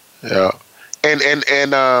 Yeah,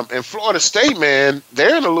 and Florida State, man,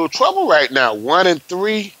 they're in a little trouble right now.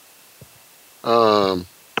 1-3, and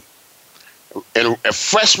a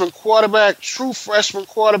freshman quarterback, true freshman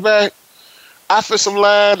quarterback, offensive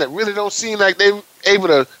line that really don't seem like they able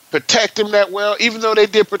to protect him that well, even though they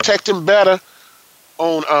did protect him better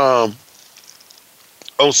on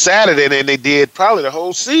Saturday than they did probably the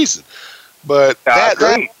whole season. But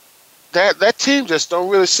that team just don't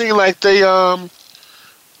really seem like they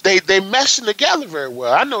meshing together very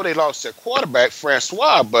well. I know they lost their quarterback,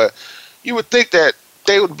 Francois, but you would think that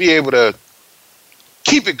they would be able to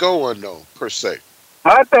keep it going though, per se.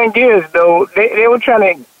 My thing is though, they were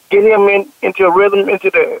trying to get him into a rhythm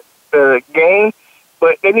into the game,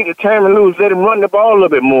 but they need to turn him loose, let him run the ball a little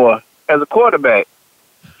bit more as a quarterback.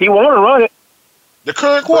 He want to run it. The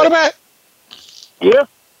current quarterback? Yeah.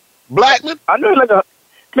 Blackman? I know he's like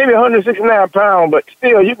maybe 169 pounds, but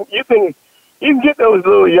still, you can get those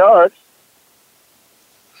little yards.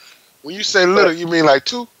 When you say little, you mean like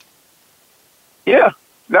 2? Yeah.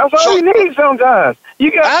 That's all you need sometimes.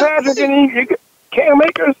 You got Patrick and you got Cam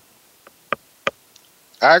Akers.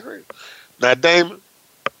 I agree. Now, Damon,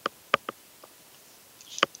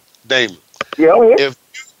 Yeah. If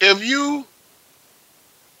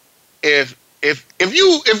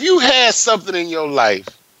you had something in your life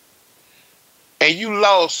and you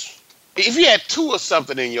lost, if you had two or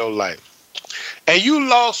something in your life and you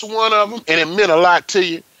lost one of them and it meant a lot to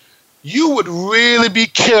you, you would really be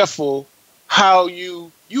careful how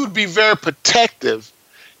you would be very protective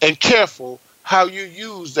and careful how you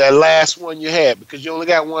use that last one you had, because you only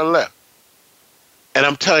got one left. And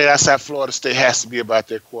I'm telling you, that's how Florida State has to be about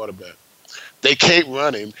their quarterback. They can't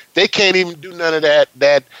run him. They can't even do none of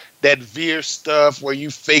that veer stuff where you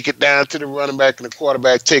fake it down to the running back and the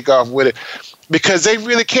quarterback take off with it, because they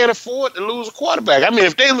really can't afford to lose a quarterback. I mean,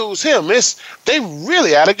 if they lose him, they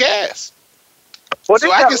really out of gas. Well, so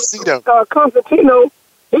I can see them. Constantino,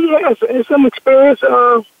 he has some experience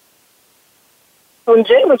when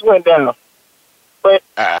Jameis went down. But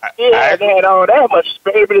he hasn't had all that much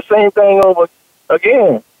experience. The same thing over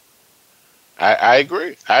again. I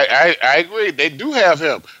agree. I agree. They do have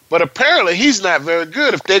him. But apparently he's not very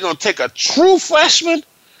good if they're going to take a true freshman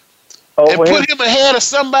and put him ahead of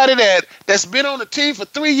somebody that's been on the team for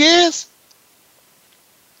 3 years.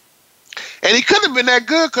 And he couldn't have been that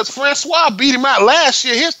good because Francois beat him out last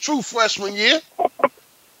year, his true freshman year.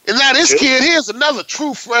 And now this kid here's another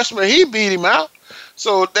true freshman. He beat him out.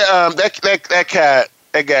 So that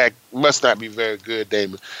guy must not be very good,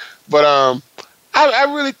 Damon. But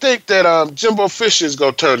I really think that Jimbo Fisher is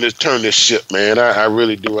going to turn this ship, man. I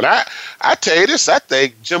really do. And I tell you this, I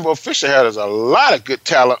think Jimbo Fisher has a lot of good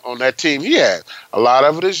talent on that team he has. A lot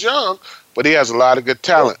of it is young, but he has a lot of good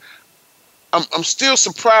talent. I'm still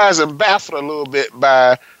surprised and baffled a little bit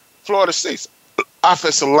by Florida State's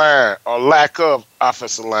offensive line or lack of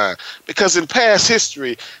offensive line, because in past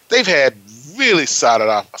history they've had really solid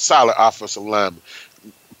offensive linemen,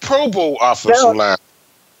 Pro Bowl offensive line.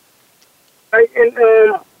 And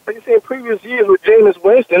like you said, in previous years with Jameis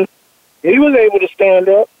Winston, he was able to stand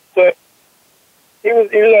up, but he was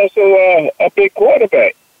also a big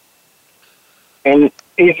quarterback, and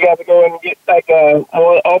he's got to go and get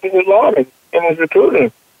more offensive linemen in his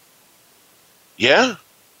recruiting. Yeah,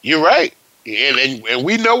 you're right. And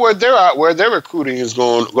we know where their recruiting is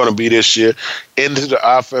going to be this year, into the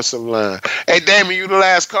offensive line. Hey, Damon, you the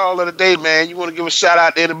last call of the day, man. You want to give a shout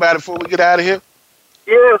out to anybody before we get out of here?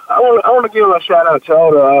 Yeah, I want to give a shout out to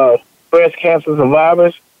all the breast cancer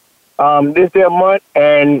survivors. This is their month,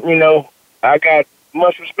 and I got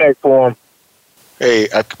much respect for them. Hey,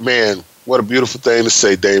 man, what a beautiful thing to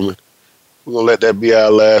say, Damon. We're gonna let that be our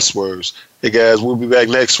last words. Hey guys, we'll be back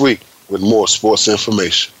next week with more sports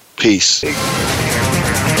information. Peace.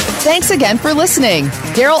 Thanks again for listening.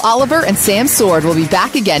 Daryl Oliver and Sam Sword will be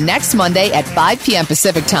back again next Monday at 5 p.m.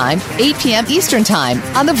 Pacific Time, 8 p.m. Eastern Time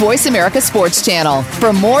on the Voice America Sports Channel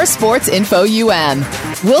for more Sports Info UM.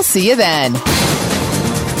 We'll see you then.